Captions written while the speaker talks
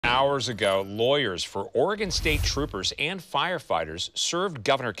hours ago, lawyers for Oregon State troopers and firefighters served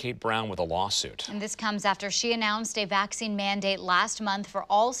Governor Kate Brown with a lawsuit. And this comes after she announced a vaccine mandate last month for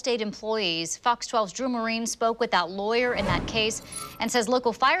all state employees. Fox 12's Drew Marine spoke with that lawyer in that case and says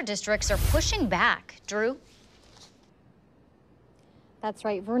local fire districts are pushing back. Drew? That's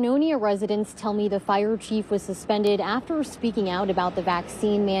right. Vernonia residents tell me the fire chief was suspended after speaking out about the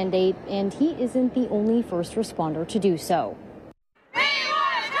vaccine mandate, and he isn't the only first responder to do so.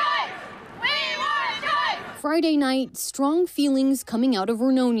 Friday night, strong feelings coming out of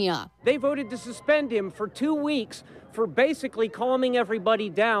Vernonia. They voted to suspend him for 2 weeks for basically calming everybody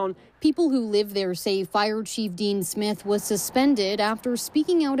down. People who live there say Fire Chief Dean Smith was suspended after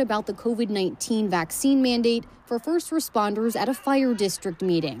speaking out about the COVID-19 vaccine mandate for first responders at a fire district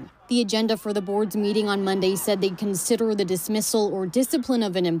meeting. The agenda for the board's meeting on Monday said they'd consider the dismissal or discipline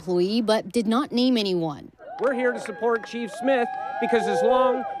of an employee, but did not name anyone. We're here to support Chief Smith because as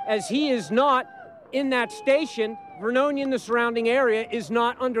long as he is not in that station, Vernonia and the surrounding area is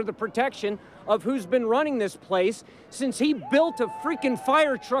not under the protection of who's been running this place since he built a freaking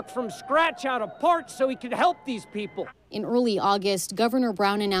fire truck from scratch out of parts so he could help these people. In early August, Governor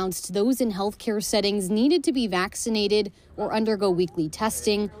Brown announced those in healthcare settings needed to be vaccinated or undergo weekly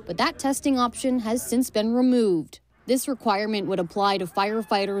testing, but that testing option has since been removed. This requirement would apply to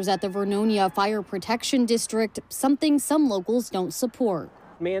firefighters at the Vernonia Fire Protection District, something some locals don't support.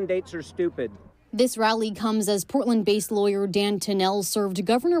 Mandates are stupid. This rally comes as Portland-based lawyer Dan Tennell served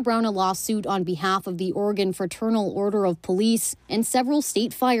Governor Brown a lawsuit on behalf of the Oregon Fraternal Order of Police and several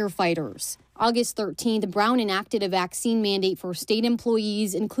state firefighters. August 13th, Brown enacted a vaccine mandate for state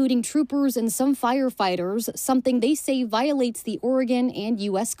employees, including troopers and some firefighters, something they say violates the Oregon and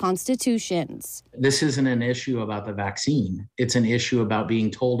U.S. constitutions. This isn't an issue about the vaccine. It's an issue about being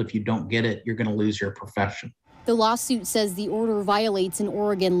told if you don't get it, you're going to lose your profession. The lawsuit says the order violates an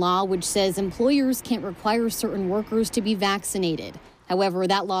Oregon law which says employers can't require certain workers to be vaccinated. However,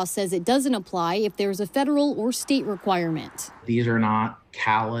 that law says it doesn't apply if there's a federal or state requirement. These are not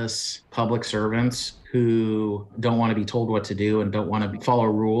callous public servants who don't want to be told what to do and don't want to follow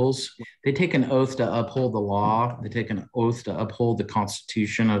rules. They take an oath to uphold the law. They take an oath to uphold the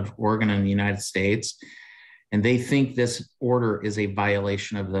Constitution of Oregon and the United States. And they think this order is a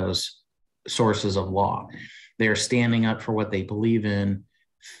violation of those sources of law. They are standing up for what they believe in,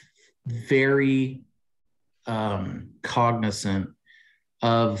 very cognizant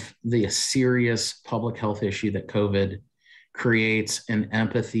of the serious public health issue that COVID creates and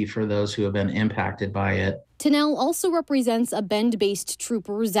empathy for those who have been impacted by it. Tennell also represents a Bend-based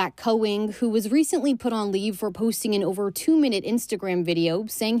trooper, Zach Coing, who was recently put on leave for posting an over 2-minute Instagram video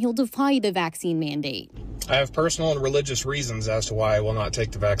saying he'll defy the vaccine mandate. I have personal and religious reasons as to why I will not take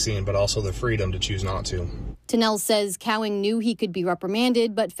the vaccine, but also the freedom to choose not to. Tennell says Coing knew he could be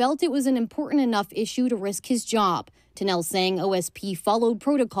reprimanded, but felt it was an important enough issue to risk his job. Tennell saying OSP followed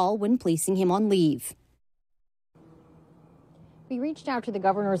protocol when placing him on leave. We reached out to the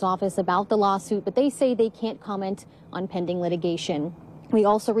governor's office about the lawsuit, but they say they can't comment on pending litigation. We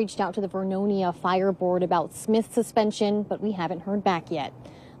also reached out to the Vernonia Fire Board about Smith's suspension, but we haven't heard back yet.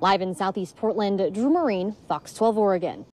 Live in Southeast Portland, Drew Marine, Fox 12 Oregon.